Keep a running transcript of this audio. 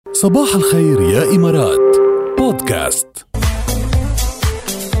صباح الخير يا إمارات بودكاست.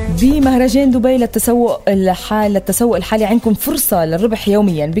 بمهرجان دبي للتسوق الحالي عندكم فرصة للربح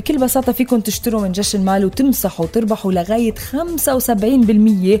يوميا. بكل بساطة فيكم تشتروا من جش المال وتمسحوا وتربحوا لغاية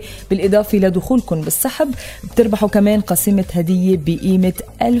 75%، بالإضافة لدخولكم بالسحب بتربحوا كمان قسيمة هدية بقيمة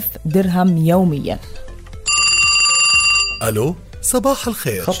 1000 درهم يوميا. ألو صباح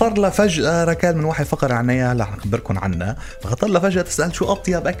الخير. خطر لها فجأة ركال من واحد فقر عنيا، هلا حنخبركم عنها. فخطر لها فجأة تسأل شو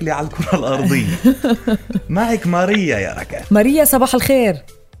أطيب أكلي على الكرة الأرضية. معك ماريا يا ركال. ماريا صباح الخير.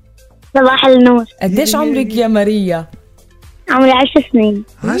 صباح النور. قديش عمرك يا ماريا؟ عمري 10 سنين.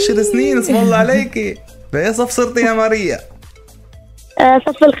 10 سنين، اسم الله عليكي. بأي صف صرتي يا ماريا؟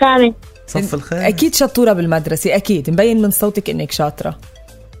 صف الخامس. صف الخامس. أكيد شطورة بالمدرسة، أكيد مبين من صوتك إنك شاطرة.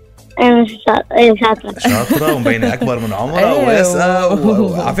 شاطرة ومبينة أكبر من عمرها واسقة.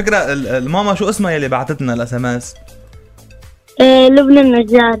 وعلى فكرة الماما شو اسمها يلي بعتتنا الأسماس؟ لبنى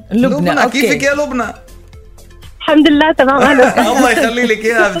النجار. لبنى. كيفك يا لبنى؟ الحمد لله تمام. الله يخلي لك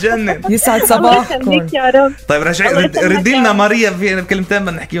اياها، بجنن. يسعد صباحكم. طيب رجعي ردي لنا ماريا بكلمتين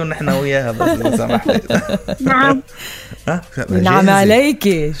بدنا نحكيهم نحن وياها بس لو سمحتي. نعم. نعم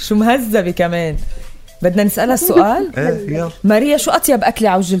عليكي. شو مهذبة كمان. بدنا نسألها السؤال. يلا ماريا، شو أطيب أكلة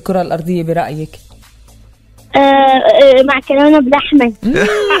على وجه الكرة الأرضية برأيك؟ معكرونة بلحمة.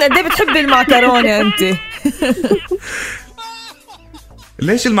 قديه بتحبي المعكرونة أنت؟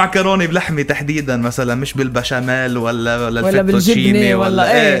 ليش المعكرونة بلحمة تحديدا مثلا، مش بالبشاميل ولا بالجبنة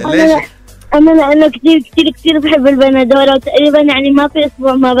ولا ايه؟ ليش؟ أنا لأنه كتير بحب البندورة، وتقريبا يعني ما في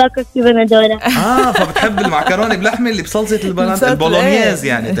أسبوع ما باكل في بندورة. فبتحب المعكرونة بلحمة اللي بصلصة البولونياز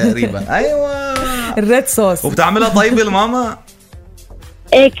يعني تقريبا. أيوة، الريد صوص. وبتعملها طيبة الماما؟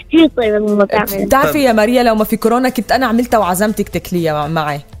 إيه كتير طيبة الماما بتعمل. بتعرفي يا ماريا، لو ما في كورونا كنت أنا عملتها وعزمتك تاكليها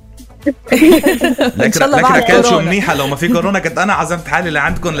معي. لكن ركال شو منيحة، لو ما في كورونا كنت أنا عزمت حالي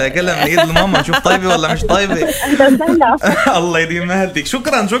لعندكم لأكلها من إيد الماما، نشوف طيبة ولا مش طيبة. الله يديم مهلتك.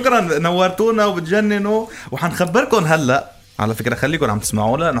 شكرا نورتونا وبتجننوا. وحنخبركم هلأ على فكرة، خليكم عم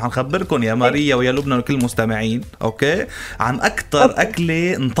تسمعوا لأنه حنخبركم يا ماريا ويا لبنى وكل المستمعين أوكي عن أكتر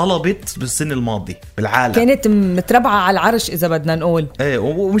أكلة انطلبت بالسنة الماضية بالعالم. كانت متربعة على العرش إذا بدنا نقول. إيه،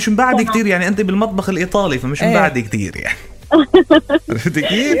 ومش مبعد كتير يعني، أنت بالمطبخ الإيطالي فمش مبعد كتير يعني. عرفتي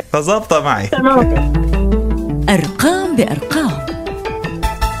كيف؟ فظابطة معي. أرقام بأرقام.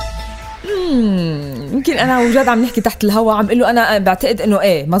 يمكن أنا وجاد عم نحكي تحت الهواء عم قله أنا بعتقد إنه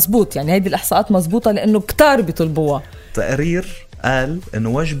إيه مزبوط، يعني هيدي الإحصاءات مزبوطة لأنه كتار بيطلبوها. تقرير قال إنه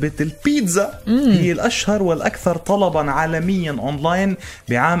وجبة البيتزا هي الأشهر والأكثر طلبا عالميا أونلاين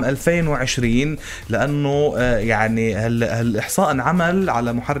بعام 2020، لأنه يعني الإحصاء انعمل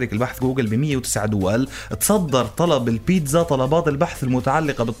على محرك البحث جوجل ب109 دول. تصدر طلب البيتزا طلبات البحث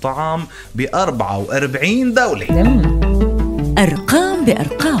المتعلقة بالطعام ب44 دولة. أرقام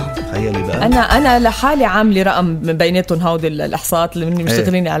بأرقام. تخيلي بقى. أنا لحالي عاملة رقم بيناتهم هودي الإحصاءات اللي مني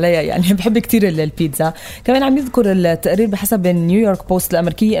مشتغلين عليها، يعني بحب كتير البيتزا. كمان عم يذكر التقرير بحسب نيويورك بوست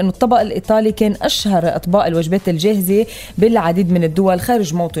الأمريكية إنه الطبق الإيطالي كان أشهر أطباق الوجبات الجاهزة بالعديد من الدول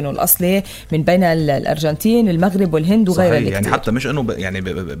خارج موطنه الأصلي، من بين الأرجنتين، المغرب والهند وغيرها كتير. يعني حتى مش إنه يعني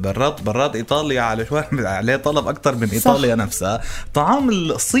برات إيطاليا على شوي عليه طلب أكتر من إيطاليا نفسها. طعام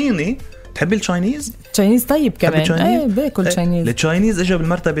الصيني. تحبي التشاينيز؟ تشاينيز طيب كمان. ايه باكل تشاينيز. التشاينيز اجى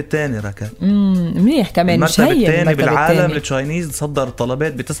بالمرتبه الثانيه ركال. منيح كمان. المرتبه الثانيه بالعالم للتشاينيز. صدر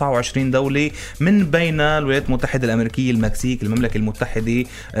طلبات ب 29 دوله، من بين الولايات المتحده الامريكيه، المكسيك، المملكه المتحده،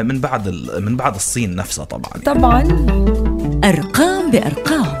 من بعد الصين نفسها طبعا. أرقام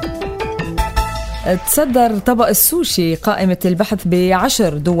بأرقام. تصدر طبق السوشي قائمة البحث ب10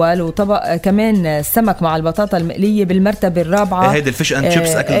 دول، وطبق كمان السمك مع البطاطا المقلية بالمرتبة الرابعة. هيدا الفيش اند شيبس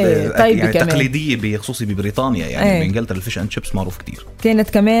أكل يعني تقليدية بخصوصي ببريطانيا يعني بإنجلترا. الفيش اند شيبس معروف كتير. كانت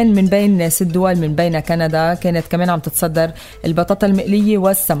كمان من بين 6 دول، من بين كندا كانت كمان عم تتصدر البطاطا المقلية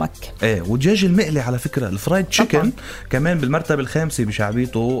والسمك. والدجاج المقلي على فكرة، الفرايد تشيكن كمان بالمرتبة الخامسة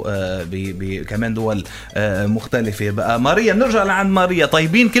بشعبيته كمان دول مختلفة. بقى ماريا، نرجع لعند ماريا.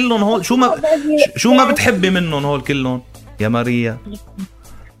 طيبين كلهم هول؟ شو ما بتحبي منهم هول كلهم يا ماريا؟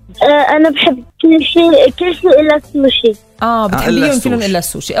 أنا بحب كل شيء إلا السوشي. بتحبيهم كلهم إلا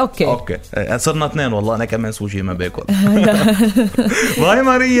السوشي. أوكي صرنا 2 والله. أنا كمان سوشي ما باكل. باي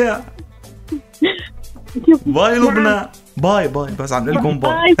ماريا. باي لبنى. باي بس عم لكم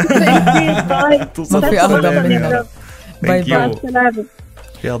باي. ما في أغضب مننا. باي.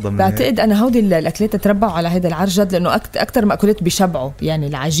 بعتقد أنا هودي الأكلات تربوا على هذا العرجد، لأنه أكتر مأكولات بيشبعوا، يعني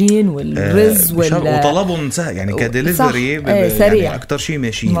العجين والرز وطلبهم سهل يعني كدليفري سريع، يعني أكتر شيء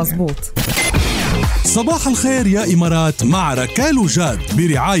ماشيين. مزبوط. صباح الخير يا إمارات مع ركال وجاد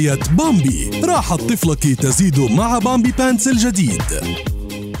برعاية بامبي. راحة طفلك تزيد مع بامبي بانتس الجديد.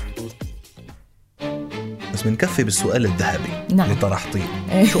 بس بنكفي بالسؤال الذهبي نعم. اللي طرحتيه.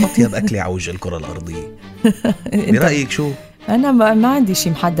 شو أطيب أكلة على وجه الكرة الأرضية؟ برأيك شو؟ أنا ما عندي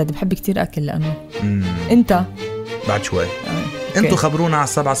شيء محدد، بحب كتير أكل. لأنه أنت بعد شوي أنتوا خبرونا على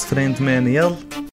 708. يلا.